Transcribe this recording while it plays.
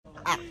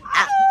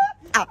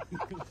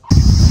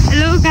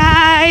Hello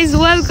guys,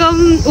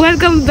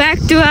 welcome back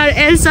to our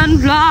Elson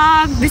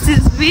vlog. This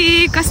is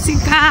me,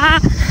 Kashika.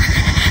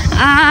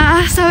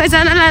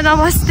 सबैजनालाई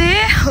नमस्ते.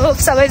 Hope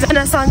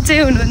सबैजना सन्चै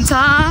हुनुहुन्छ.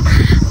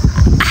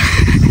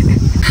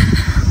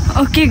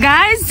 ओके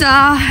गाइज,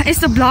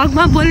 यस्तो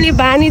भ्लगमा बोल्ने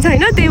बानी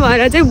छैन, त्यही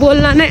भएर चाहिँ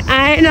बोल्न नै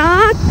आएन.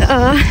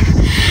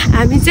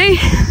 हामी चाहिँ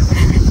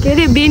के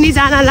अरे बेनी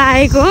जान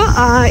लागेको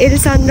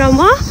एल्सन र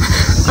म.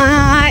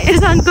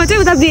 एल्सनको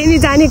चाहिँ उता बेनी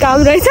जाने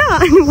काम रहेछ,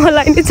 अनि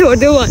मलाई नै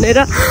छोडिदेऊ भनेर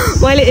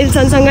मैले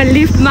एल्सनसँग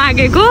लिफ्ट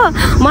मागेको.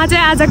 म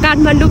चाहिँ आज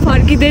काठमाडौँ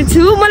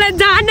फर्किँदैछु. मलाई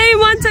जानै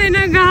मन छैन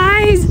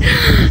गाइज.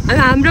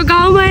 हाम्रो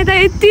गाउँमा यता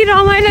यति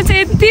रमाइलो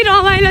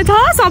छ.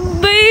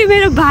 सबै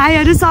मेरो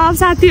भाइहरू सब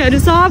साथीहरू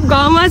सब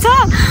गाउँमा छ.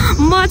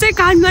 म चाहिँ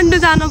काठमाडौँ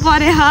जानु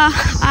परे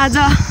आज.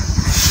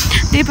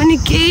 त्यही पनि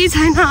केही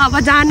छैन, अब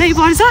जानै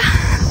पर्छ.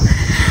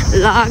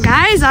 ल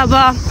गाइज, अब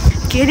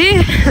के अरे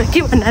के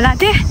भन्न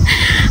लाग्थेँ,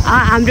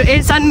 हाम्रो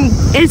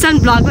एल्सन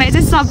भ्लगलाई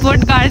चाहिँ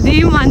सपोर्ट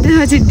गरिदिउँ. अनि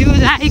त्यसपछि do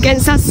like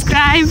and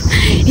subscribe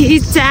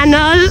his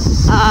channel.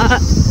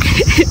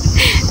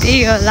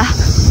 त्यही हो ल,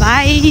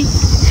 बाई.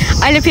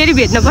 अहिले फेरि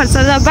भेट्नुपर्छ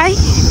ल, बाई.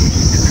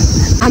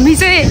 हामी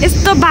चाहिँ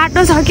यस्तो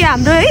बाटो छ कि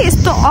हाम्रो है,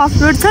 यस्तो अफ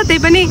रोड छ. त्यही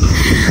पनि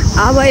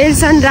अब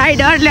एल्सन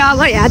राइडरले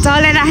अब यहाँ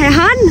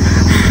चलाइराखेछन्.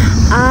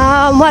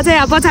 म चाहिँ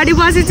यहाँ पछाडि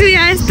बसेछु.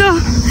 यहाँ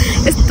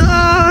यस्तो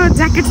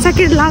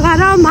ज्याकेट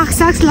लगाएर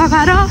मास्क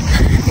लगाएर.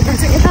 यता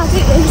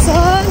चाहिँ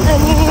एल्सन,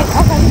 अनि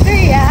अगाडि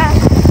चाहिँ यहाँ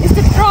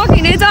यस्तो ट्रक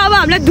हिँडेछ. अब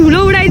हामीलाई धुलो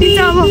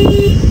उडाइदिन्छ.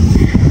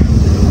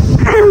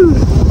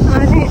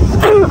 अनि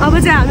अब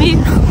चाहिँ हामी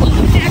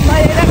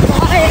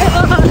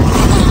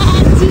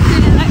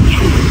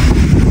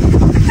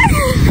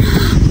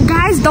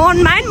गाइज डोन्ट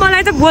माइन्ड,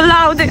 मलाई त बोल्न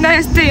आउँदैन.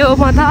 यस्तै हो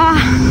म त.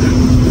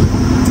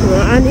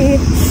 अनि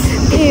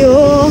त्यही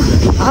हो,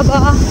 अब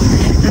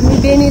हामी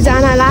बेनी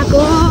जान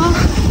लागेको.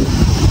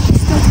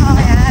 यस्तो छ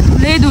यहाँ,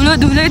 धुलै.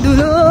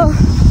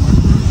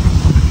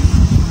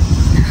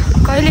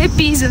 कहिले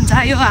पिच हुन्छ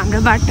यो हाम्रो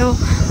बाटो.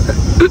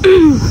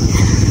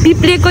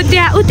 पिप्लेको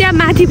त्यहाँ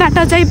माथिबाट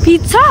चाहिँ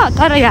पिच छ,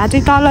 तर यहाँ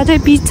चाहिँ तल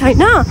चाहिँ पिच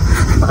छैन.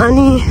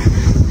 अनि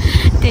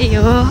त्यही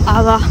हो.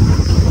 अब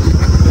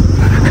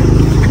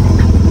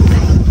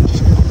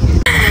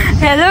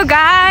हेलो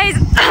गाइज,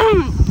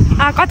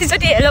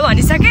 कतिचोटि हेलो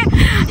भनिसकेँ.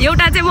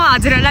 एउटा चाहिँ म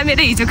हजुरहरूलाई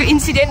मेरो हिजोको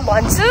इन्सिडेन्ट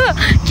भन्छु.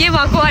 के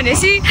भएको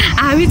भनेपछि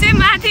हामी चाहिँ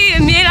माथि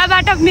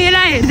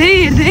मेला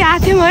हेर्दै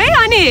आएको थियौँ है.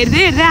 अनि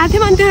हेर्दै आएको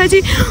थियौँ. अनि त्यसपछि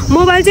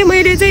मोबाइल चाहिँ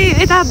मैले चाहिँ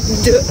यता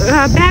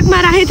ब्यागमा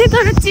राखेको थिएँ,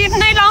 तर चेन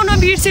नै लाउन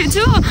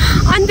बिर्सेछु.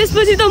 अनि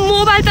त्यसपछि त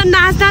मोबाइल त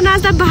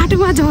नाच्दा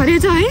बाटोमा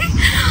झरेछ है.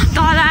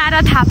 तल आएर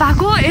थाहा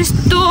पाएको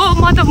यस्तो,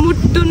 म त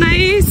मुटु नै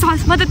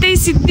म त त्यही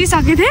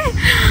सिद्धिसकेको थिएँ.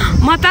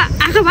 म त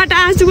आँखाबाट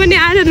आँसु पनि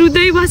आएर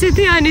रुँदै बसेको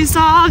थिएँ. अनि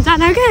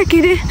सबजना के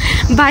अरे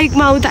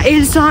बाइकमा उता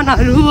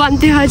एल्सनहरू, अनि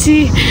त्यसपछि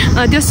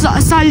त्यो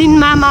सलिन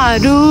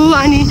मामाहरू,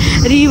 अनि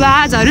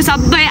रिवाजहरू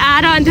सबै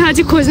आएर अनि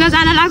त्यसपछि खोज्न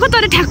जान लाग्यो.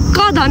 तर ठ्याक्क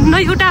धन्न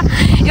एउटा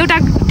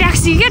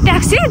ट्याक्सी,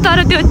 तर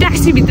त्यो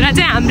ट्याक्सीभित्र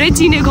चाहिँ हाम्रै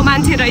चिनेको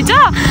मान्छे रहेछ.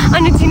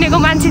 अनि चिनेको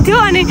मान्छे थियो,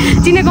 अनि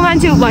चिनेको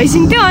मान्छे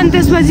भइसिन्थ्यो. अनि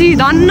त्यसपछि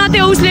धन्न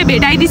त्यो उसले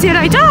भेटाइदिसे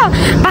रहेछ.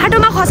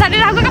 बाटोमा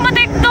खसालिरहेको कि म त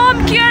एकदम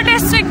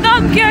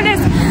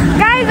केयरलेस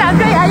गाइज.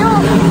 हाम्रो आयो,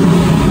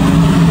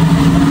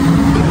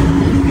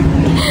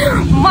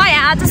 म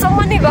यहाँ आजसम्म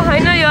नि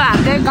गएन. यो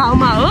हाम्रै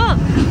गाउँमा हो.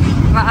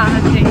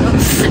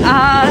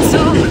 सो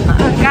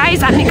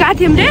गाइज, हामी कहाँ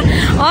थियौँ रे.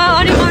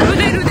 अनि म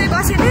रुँदै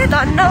बसेको थिएँ.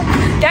 धन्न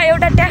त्यहाँ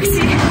एउटा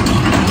ट्याक्सी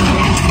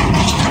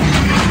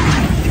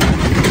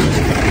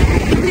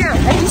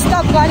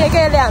डिस्टर्ब गर्यो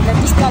क्या, यसले हामीलाई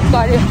डिस्टर्ब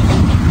गर्यो.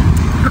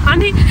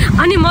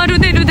 अनि म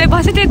रुँदै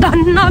बसेको थिएँ.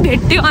 धन्न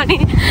भेट्यो. अनि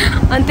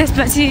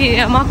त्यसपछि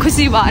म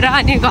खुसी भएर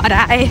अनि घर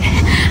आएँ.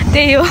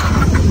 त्यही हो.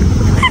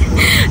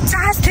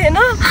 चार्ज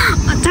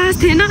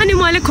थिएन. अनि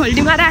मैले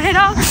खोल्टीमा राखेर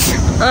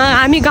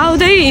हामी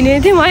गाउँदै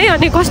हिँडेको थियौँ है.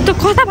 अनि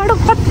कताबाट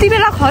कति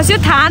बेला खस्यो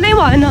थाहा नै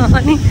भएन.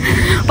 अनि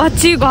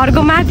पछि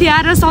घरको माथि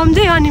आएर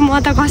सम्झेँ. अनि म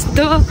त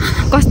कस्तो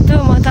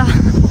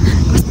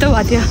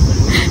भएको थियो.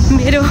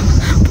 मेरो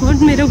फोन,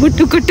 मेरो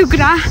मुटुको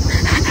टुक्रा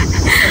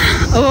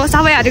हो.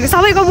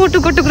 सबैको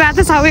मुटुको टुक्रा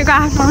त सबैको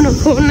आफ्नो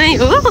फोन नै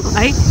हो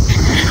है.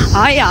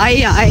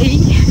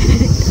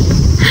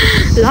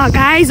 ल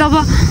गाइज, अब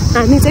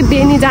हामी चाहिँ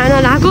बेनी जान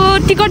लाग्यो.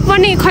 टिकट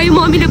पनि खै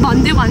मम्मीले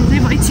भन्दै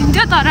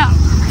भइसिन्थ्यो, तर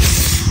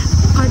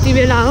कति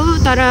बेला हो.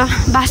 तर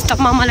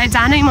वास्तवमा मलाई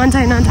जानै मन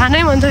छैन.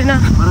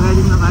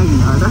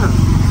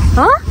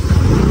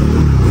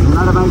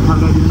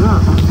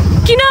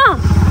 किन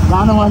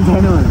जानु मन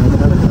छैन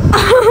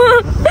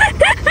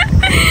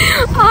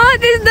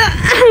त्यस्तो.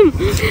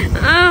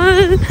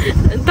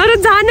 तर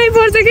जानै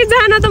पर्छ कि,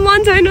 जान त मन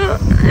छैन.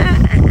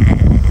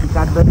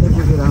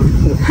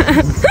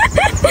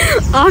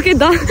 ओके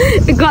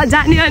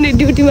जाने. अनि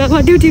ड्युटीमा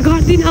ड्युटी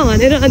गर्दिनँ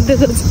भनेर अन्त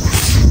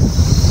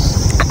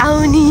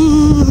आउने.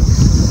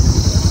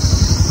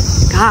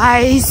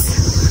 गाइस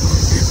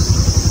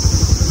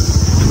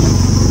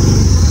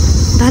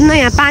धन्न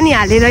यहाँ पानी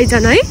हालेर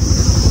रहेछन् है.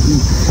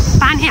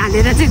 पानी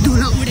हालेर चाहिँ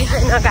धुलो उडेको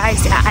छैन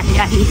गाइस.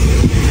 आली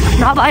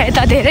नभए त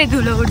धेरै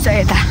धुलो उड्छ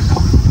यता.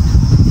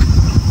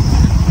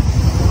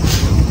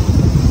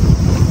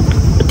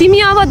 तिमी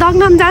अब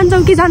दगनाम जान्छौ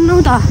कि जान्नौ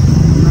त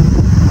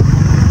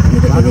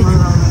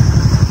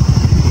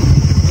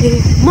ए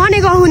मने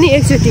गहौ नि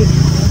एकचोटि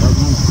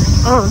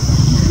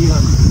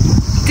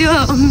त्यो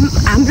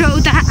हाम्रो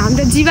उता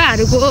हाम्रो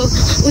जीवाहरूको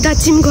उता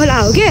चिमखोला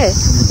हो के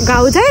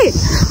गाउँ चाहिँ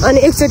अनि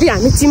एकचोटि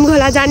हामी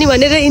चिमखोला जाने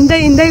भनेर हिँड्दै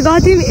हिँड्दै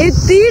गथ्यौँ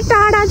यति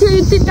टाढा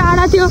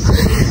थियो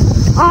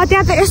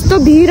त्यहाँ त यस्तो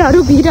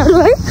भिडहरू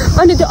है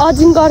अनि त्यो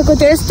अजिङ्गरको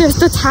त्यो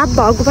यस्तो छाप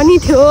भएको पनि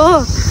थियो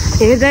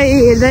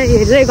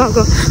हेर्दै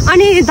गएको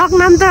अनि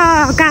दगनाम त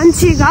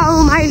कान्छी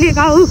गाउँ माइली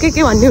गाउँ के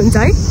भन्ने हुन्छ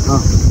है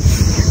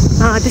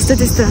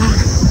त्यस्तो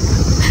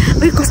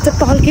उयो कस्तो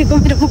टल्केको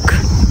मेरो मुख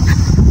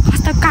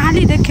कस्तो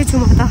काली देखेछु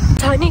म त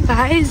छ नि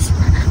गाइज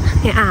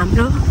यहाँ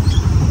हाम्रो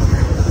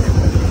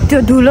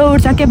त्यो धुलो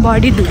उड्छ के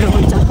बढी धुलो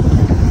उड्छ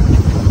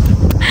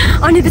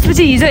अनि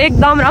त्यसपछि हिजो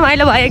एकदम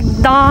रमाइलो भयो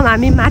एकदम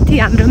हामी माथि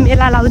हाम्रो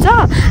मेला लाउँछ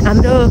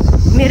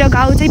मेरो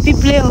गाउँ चाहिँ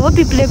पिप्ले हो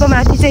पिप्लेको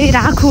माथि चाहिँ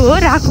राखु हो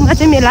राखुमा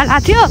चाहिँ मेला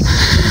लाग्थ्यो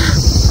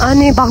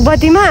अनि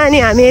भगवतीमा अनि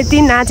हामी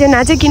यति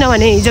नाचे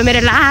किनभने हिजो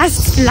मेरो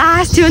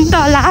लास्ट थियो नि त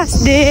लास्ट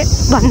डे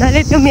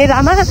भन्नाले त्यो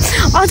मेलामा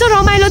अझ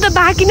रमाइलो त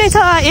बाँकी नै छ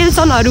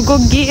एल्सनहरूको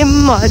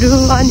गेमहरू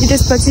अनि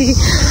त्यसपछि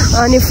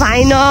अनि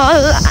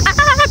फाइनल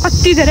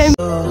कति धेरै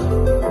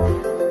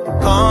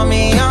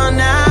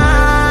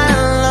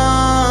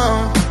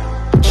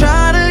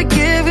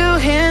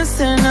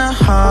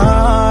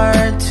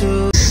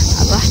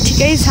अब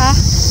ठिकै छ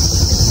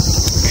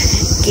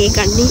के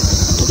गर्ने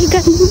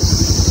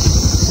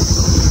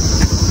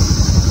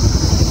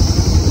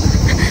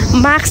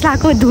मास्क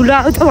लगाएको धुलो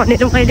आउँछ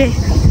भनेर मैले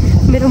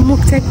मेरो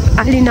मुख चाहिँ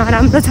अलि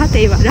नराम्रो छ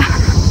त्यही भएर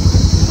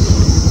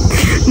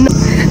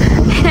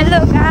हेलो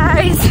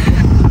गाइस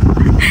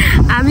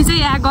हामी चाहिँ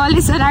यहाँ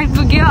गलेश्वर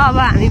आइपुग्यो अब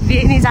हामी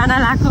बेनी जान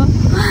लाग्यो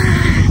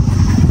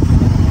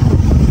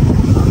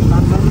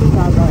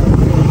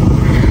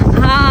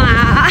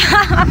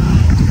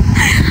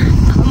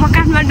म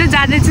काठमाडौँ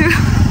जाँदैछु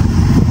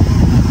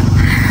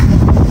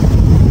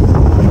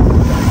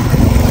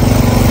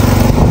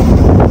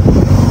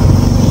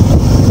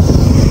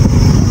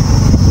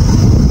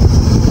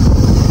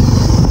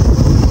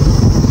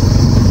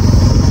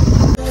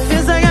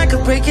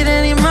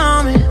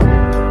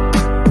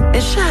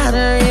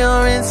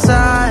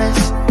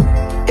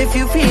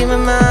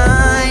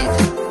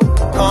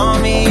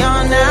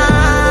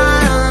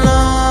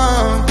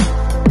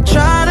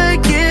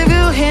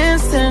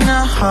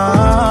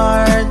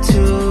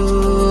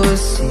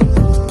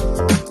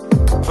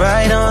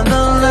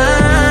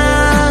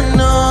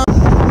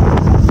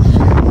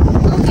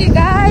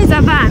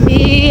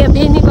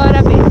बेनी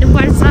गएर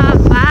भेट्नुपर्छ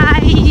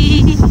बाई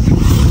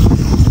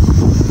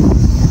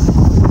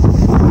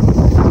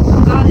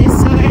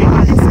गलेश्वर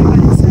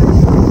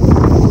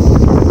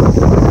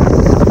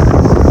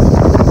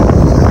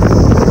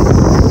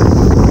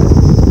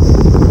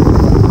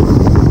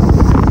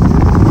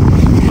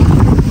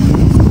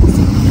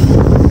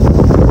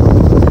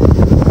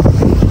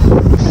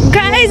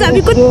गाइस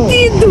हामी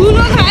कति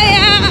धुलो खाए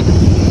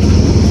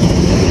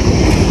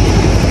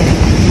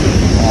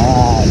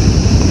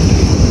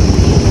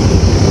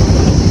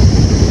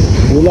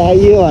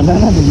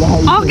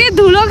अघि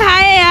धुलो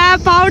खाए या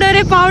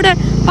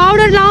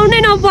पाउडर लाउनै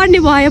नपर्ने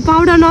भयो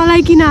पाउडर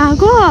नलाइकन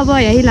आएको अब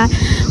यहीलाई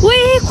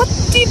उही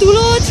कति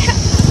धुलो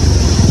छ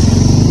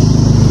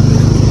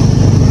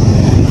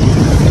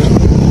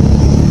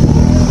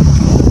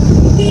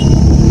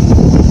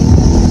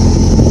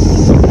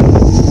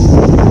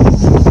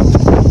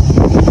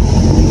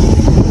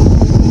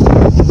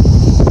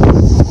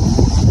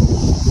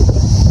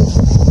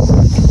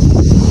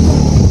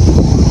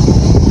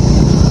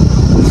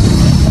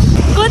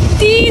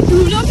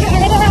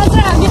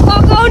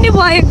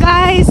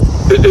गाइस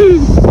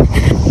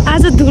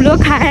आज धुलो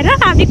खाएर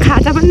हामी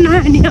खाजा पनि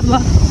नखाने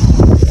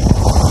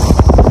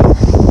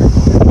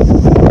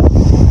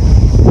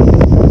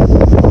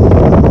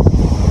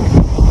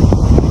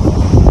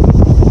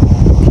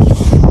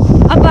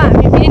अब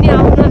हामी बेनी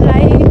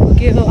आउनलाई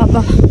पुग्यो अब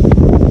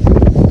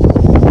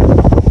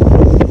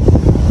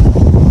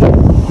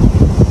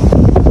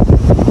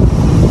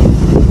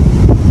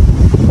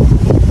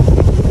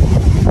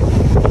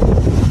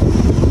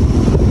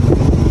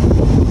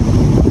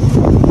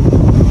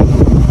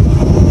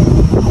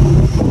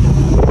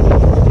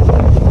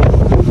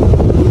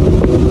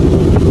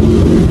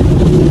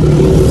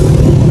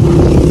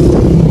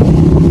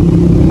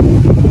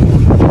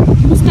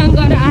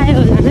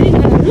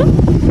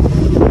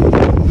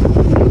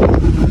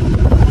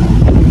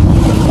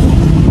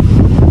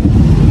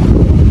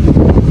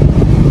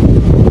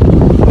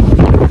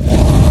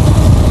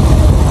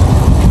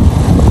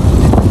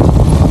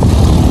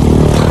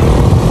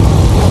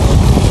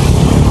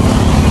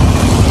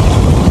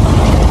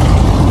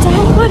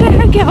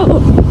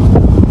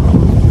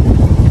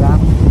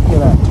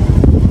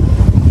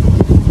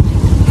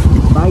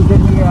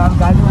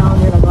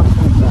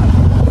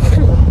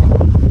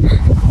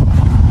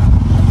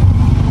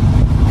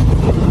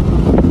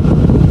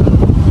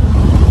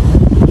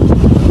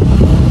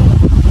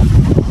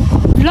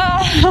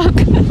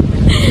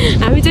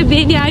हामी चाहिँ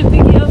बेनी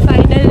आइपुग्यो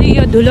फाइनली अलि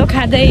यो धुलो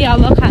खाँदै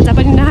अब खाजा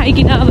पनि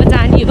नखाइकन अब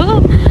जाने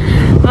हो।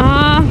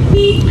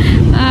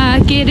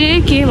 के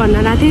अरे के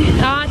भन्न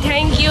लाग्थेँ,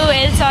 थ्याङ्क यू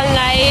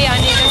एल्सनलाई।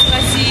 अनि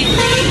त्यसपछि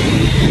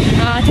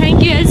थ्याङ्क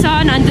यू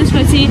एल्सन। अनि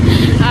त्यसपछि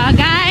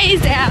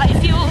guys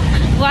if you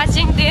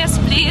watching this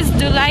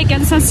please do like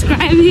and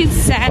subscribe his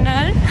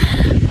channel.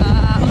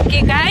 Okay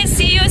guys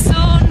see you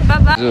soon, bye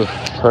bye.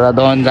 छोरा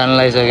दहन जान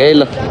लागिसक्यो है।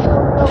 ल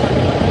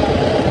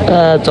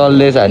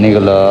चल्दैछ हानेको।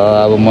 ल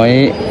अब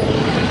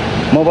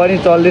म पनि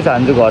चल्दैछ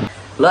हान्छु घर।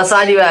 ल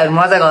साथीभाइहरू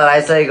म चाहिँ घर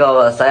आइसकेको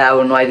अवस्था।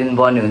 अब नुहाइदिनु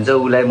पर्ने हुन्छ।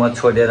 उसलाई म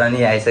छोडेर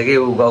नि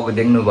आइसकेँ। ऊ गएको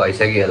देख्नु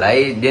भइसक्यो होला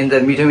है।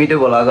 डेन्जर मिठो मिठो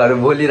भ्लगहरू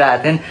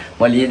बोलिरहेको थिएँ।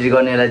 मैले एडिट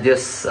गर्नेलाई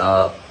जस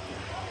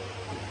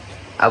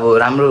अब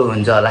राम्रो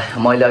हुन्छ होला।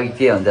 मैले अघि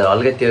के हुन्छ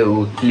हल्का त्यो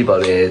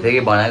क्लिपहरू हेरेको थिएँ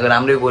कि बनाएको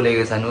राम्रै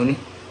बोलेको छन् उनी।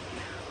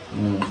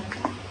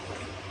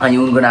 अनि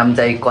उनको नाम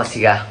चाहिँ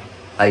कशिका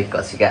है।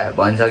 कशिका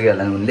भनिसक्यो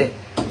होला उनले।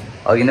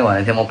 अघि नै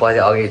भनेको थिएँ म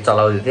पछि अघि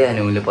चलाउँदै थिएँ। अनि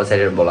उनले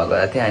पछाडि भ्लग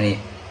गरेको थिएँ। अनि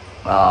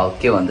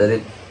के भन्छ अरे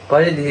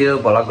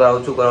कहिलेदेखि भ्लग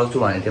गराउँछु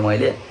भनेको थिएँ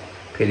मैले।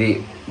 फेरि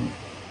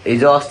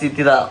हिजो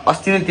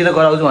अस्तितिर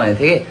गराउँछु भनेको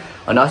थिएँ कि।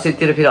 अनि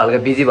अस्तितिर फेरि हल्का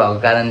बिजी भएको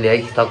कारणले है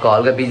टक्क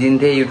हल्का बिजी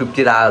थिएँ।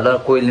 युट्युबतिर आयो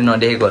होला कोहीले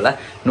नदेखेको होला।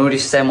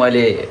 नोटिस चाहिँ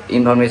मैले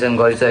इन्फर्मेसन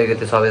गरिसकेको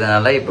थिएँ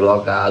सबैजनालाई।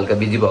 भ्लग हल्का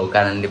बिजी भएको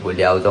कारणले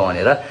भोलि आउँछ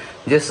भनेर।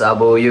 जस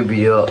अब यो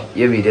भिडियो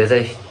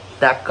चाहिँ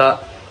ट्याक्क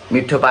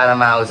मिठो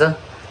पारामा आउँछ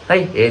है,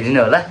 हेरिदिनु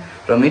होला।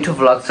 र मिठो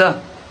भ्लग छ।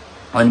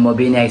 अनि म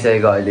बिहान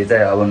आइसकेको अहिले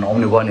चाहिँ अब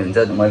नुहाउनु पर्ने हुन्छ।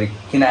 मैले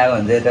किन आएको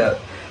भने चाहिँ यता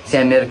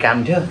स्यामेर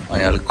काम थियो।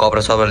 अनि अलिक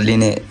कपडा सपडा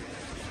लिने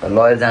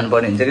लगेर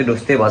जानुपर्ने हुन्छ कि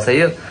ढुस्दै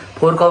बसाइयो।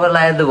 फोहोर कभर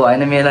लगाएर त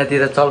भएन,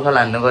 मेलातिर चलफल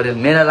हान्नु पऱ्यो।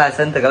 मेला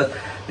लाग्छ नि त गाउँ।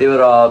 त्यही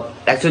भएर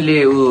एक्चुअली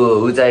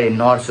ऊ चाहिँ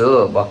नर्स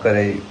हो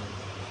भर्खरै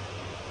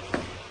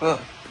हो।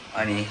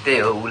 अनि त्यही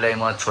हो उसलाई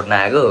म छोड्न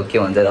आएको। के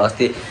भन्छ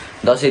अस्ति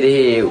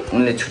दसैँदेखि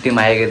उनले छुट्टी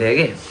मागेको थियो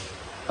कि।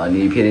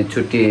 अनि फेरि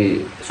छुट्टी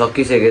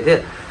सकिसकेको थियो।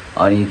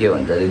 अनि के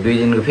भन्छ अरे 2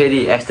 दिनको फेरि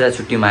एक्स्ट्रा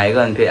छुट्टी मागेको।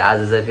 अनि फेरि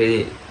आज चाहिँ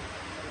फेरि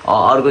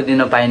अर्को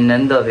दिन पाइन्न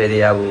नि त। फेरि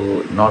अब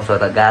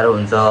नर्सहरूलाई गाह्रो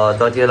हुन्छ।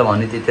 जति बेला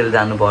भन्यो त्यति बेला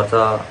जानुपर्छ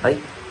है।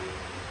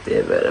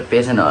 त्यही भएर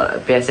पेसेन्ट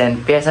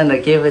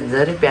के भन्छ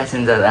अरे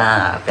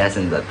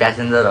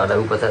प्यासेन्जरहरूलाई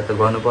उपचार त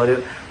गर्नु पऱ्यो,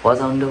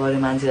 बचाउनु पऱ्यो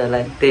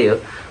मान्छेहरूलाई। त्यही हो।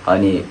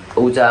 अनि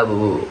ऊ चाहिँ अब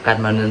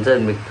काठमाडौँ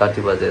जान्छ।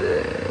 कति बजे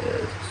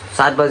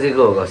 7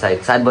 बजेको हो सायद।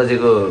 7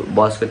 बजेको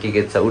बसको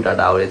टिकट छ। उता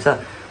आउँदैछ।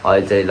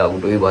 अहिले चाहिँ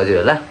लगभग 2 बज्यो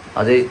होला।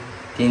 अझै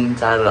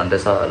 3-4 घन्टा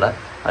छ होला।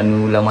 अनि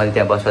उसलाई मैले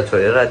त्यहाँ बसमा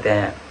छोडेर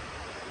त्यहाँ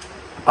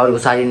अर्को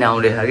साथी नै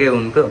आउँदैछ कि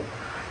उनको।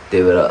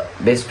 त्यही भएर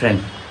बेस्ट फ्रेन्ड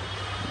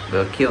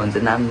के भन्छ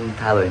नाम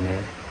थाहा भएन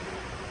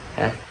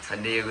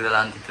छँदै यो कुरा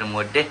लानु त्यत्रो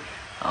मोटे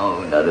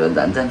उनीहरू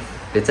जान्छन्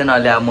बेच्छन्।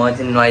 अहिले अब म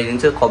चाहिँ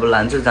नुहाइदिन्छु, कपाल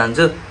लान्छु,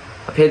 जान्छु।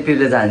 फेरि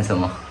पिप्ले जान्छु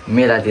म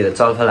मेलातिर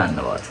चलफल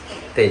हान्नु पर्छ।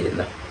 त्यही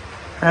ल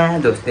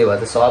ढोस्दै भयो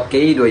त सब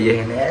केही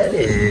रोइएन।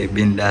 अरे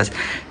बिन्दास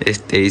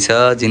यस्तै छ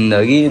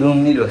जिन्दगी। रुम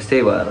नि ढोस्दै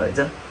भयो रहेछ।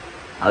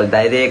 अब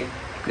डाइरेक्ट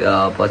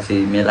पछि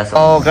मेला छ।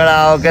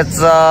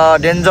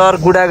 डेन्जर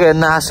गुडाको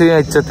हेर्न आँसु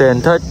आइन्छ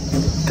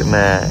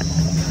त्यसमा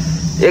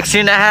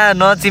एकछिन आहा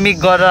नचिमिक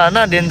गरेर होइन।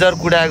 डेन्जर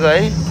कुडाको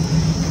है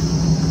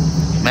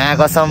मा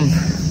कसम।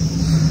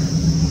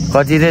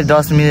 कति चाहिँ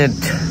 10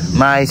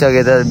 मिनटमा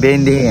आइसक्यो त।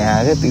 बिहानदेखि यहाँ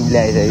आएको पिप्ले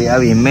आइसक्यो।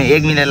 अब हिँड्मै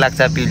 1 मिनट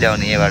लाग्छ पिप्ले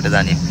आउने यहाँबाट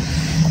जाने।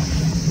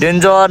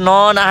 डेन्जर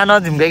नआहा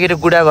नझिम्काइकन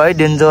कुडाको है।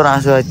 डेन्जर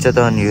आँसु आइन्छ त।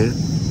 अनि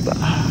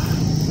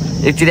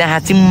एकचोटि आँखा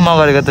चिम्म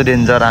गरेको त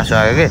डेन्जर आँसु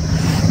आयो कि।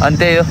 अनि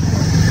त्यही हो।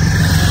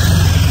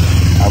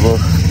 अब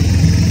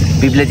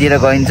पिप्लेतिर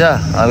गइन्छ।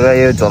 हल्का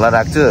यो झोला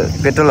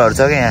राख्छु। पेट्रोलहरू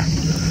छ क्या यहाँ।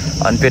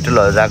 अनि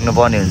पेट्रोलहरू राख्नु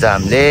पर्ने हुन्छ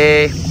हामीले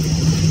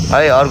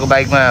है। अर्को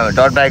बाइकमा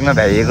डट बाइकमा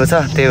भ्याइएको छ।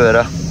 त्यही भएर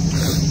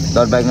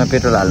डट बाइकमा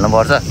पेट्रोल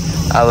हाल्नुपर्छ।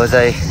 अब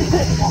चाहिँ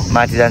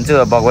माथि जान्छु।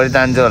 बगरी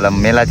जान्छु होला।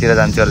 मेलातिर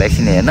जान्छु होला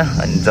एकछिन हेर्न।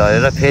 अनि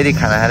झरेर फेरि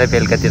खाना खाएर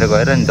बेलुकातिर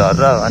गएर अनि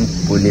झरेर अनि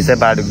भोलि चाहिँ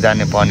बाडुक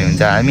जाने पर्ने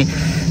हुन्छ हामी।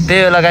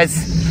 त्यही होला गाइस।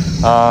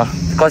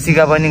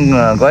 कशिका पनि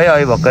गयो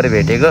अहिले भर्खरै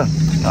भेटेको।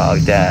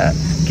 त्यहाँ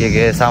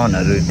के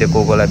सामानहरू त्यो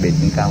कोकोलाई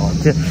भेट्ने कामहरू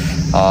थियो।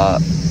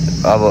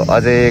 अब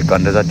अझै 1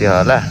 घन्टा जति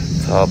होला।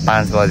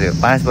 5 बज्यो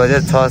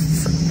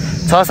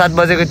 6-7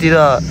 बजेकोतिर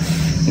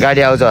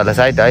गाडी आउँछ होला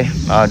सायद है।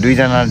 2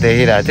 जना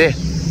देखिरहेको थिएँ।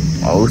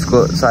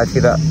 उसको साथी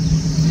र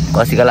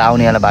कशिकालाई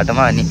आउने होला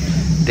बाटोमा। अनि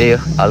त्यही हो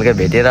हल्का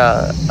भेटेर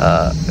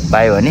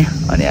पायो भने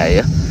अनि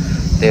आयो।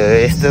 त्यही हो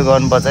यस्तो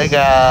गर्नुपर्छ है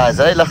गाज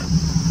है। ल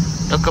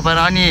टक्क पाएर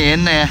अनि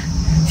हेर्न यहाँ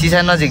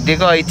सिसा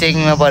नझिक्दिएको। अहिले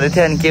चेकिङमा परेको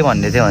थियो। अनि के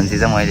भन्दै थियो भनेपछि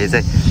चाहिँ मैले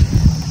चाहिँ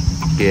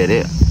के अरे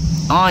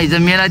हिजो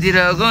मेलातिर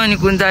गएको। अनि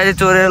कुन चाहिँ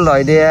चोरेर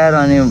लैदियो यार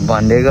अनि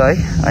भनिदिएको है।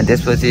 अनि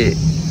त्यसपछि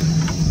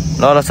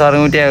ल सर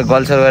उठ्यो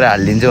गल्सर गरेर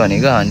हालिदिन्छु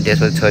भनेको। अनि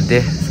त्यसपछि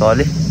छोडिदिएँ।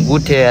 सरले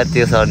गुठ्यो यार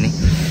त्यो सर नि।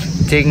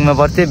 चेकिङमा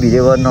पर्थ्यो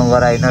भिडियो गर्न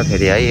गराएन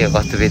फेरि है। यो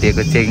कस्तो फेरिको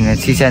चेकिङ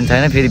सिसान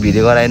छैन फेरि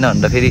भिडियो गराएन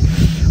भने त फेरि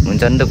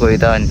हुन्छ नि त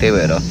कोही त। अनि त्यही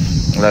भएर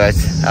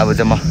लगाएछ। अब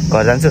चाहिँ म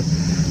घर जान्छु।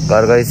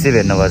 घर गएपछि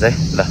भेट्नुपर्छ है।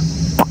 ल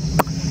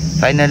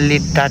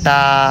फाइनल्ली टाटा।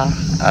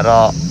 र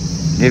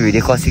यो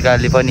भिडियो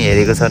कशिकाले पनि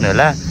हेरेको छन्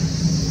होला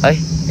है।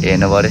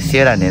 हेर्नु पऱ्यो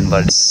सेयर हान्नु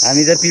पर्यो।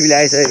 हामी चाहिँ पिप्ले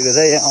आइसकेको छ।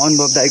 यहाँ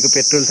अनुभव दाईको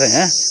पेट्रोल छ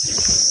यहाँ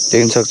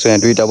देख्न सक्छौँ।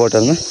 यहाँ 2टा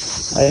बोतलमा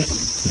है।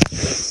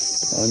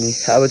 अनि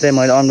अब चाहिँ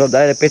मैले अनुभव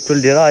दाइले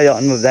पेट्रोल दिएर अहिले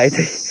अनुभव दाइ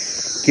चाहिँ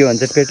के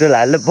भन्छ पेट्रोल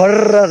हालेर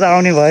बर्र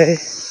आउने भए।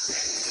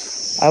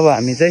 अब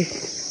हामी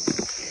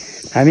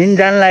पनि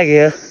जान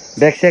लाग्यो।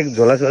 ब्याग स्याग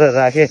झोला झोला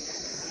राखेँ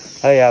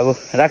है। अब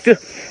राख्छु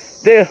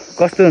त्यही हो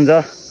कस्तो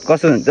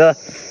हुन्छ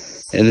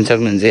हेर्नु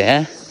सक्नुहुन्छ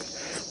यहाँ।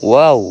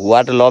 Wow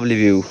what a lovely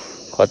view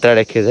खतरा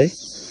राख्यो है।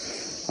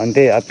 अनि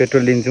त्यही अब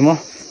पेट्रोल लिन्छु म।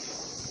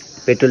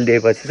 पेट्रोल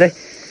दिएपछि चाहिँ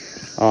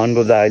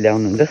अनुभव दा अहिले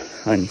आउनुहुन्छ।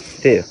 अनि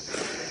त्यही हो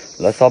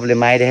ल सबले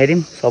माया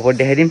देखाइदिउँ सपोर्ट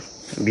देखाइदिउँ।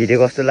 भिडियो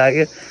कस्तो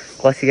लाग्यो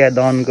कसिका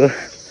दनको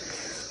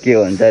के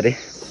भन्छ अरे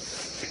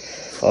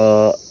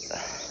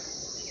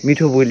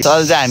मिठो बोली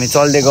चल चाहिँ हामी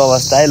चल्दिएको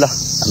अवस्था है। ल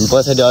हामी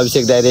पछाडि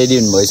अभिषेक दाइ रेडी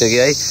हुनु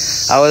भइसक्यो है।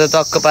 अब त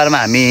टक्क पारमा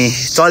हामी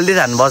चल्दै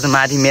जानुपर्छ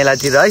माथि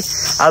मेलातिर है।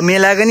 अब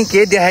मेलाको नि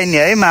केही देखाइने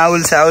है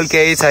माउल साउल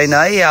केही छैन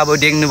है। अब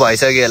देख्नु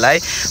भइसक्यो होला है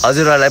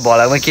हजुरहरूलाई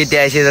भलकमा के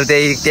देखाइसकेर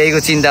त्यहीको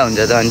चिन्ता हुन्छ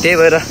त। अनि त्यही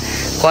भएर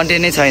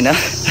कन्टेन्ट नै छैन।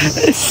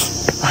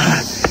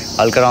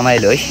 हल्का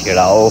रमाइलो है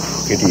एउटा हो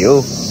केटी हो।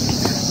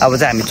 अब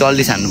चाहिँ हामी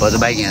चल्दै हान्नुपर्छ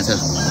बाइक यहाँ छ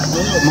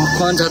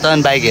मखन छ त।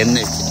 अनि बाइक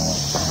हेर्नु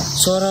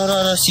सर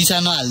र सिसा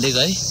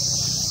नहालिदिएको है।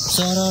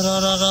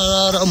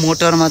 सर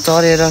मोटरमा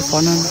चढेर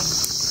फन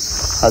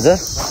हजुर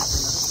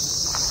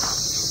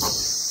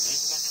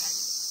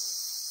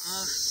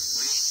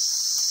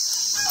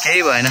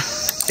केही भएन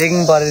चेकिङ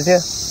पर्दै थियो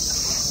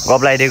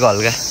गफ लगाइदिएको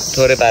हल्का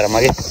थोरै पारमा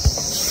कि।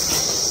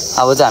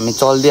 अब चाहिँ हामी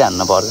चल्दै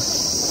हान्न पर्छ।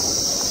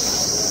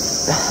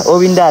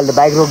 ओबिन्दाहरूले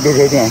बाइक रोकिदिएको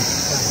थियो त्यहाँ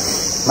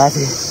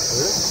माथि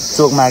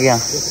चोकमा क्या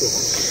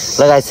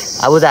लगाएछ।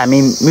 अब चाहिँ हामी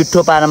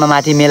मिठो पारामा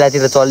माथि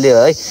मेलातिर चल्दियो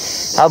है।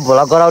 अब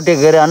भोला गराउटे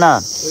गएर होइन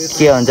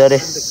के भन्छ अरे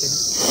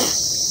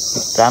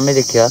राम्रै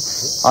देखियो।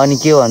 अनि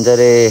के भन्छ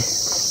अरे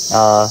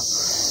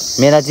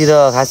मेलातिर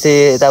खासै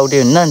यताउति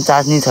हुन्न नि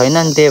चास्नी छैन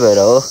नि त्यही भएर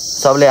हो।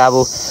 सबले अब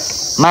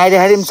माया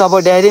देखाइदिउँ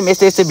सपोर्ट देखाइदिउँ।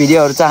 यस्तो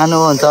भिडियोहरू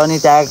चाहनुहुन्छ भने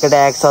ट्याग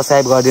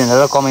सब्सक्राइब गरिदिनु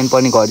होला र कमेन्ट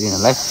पनि गरिदिनु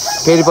होला है।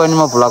 फेरि पनि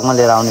म भ्लगमा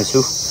लिएर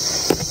आउनेछु।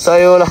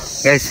 सही हो ल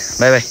गाइस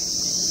बाई बाई।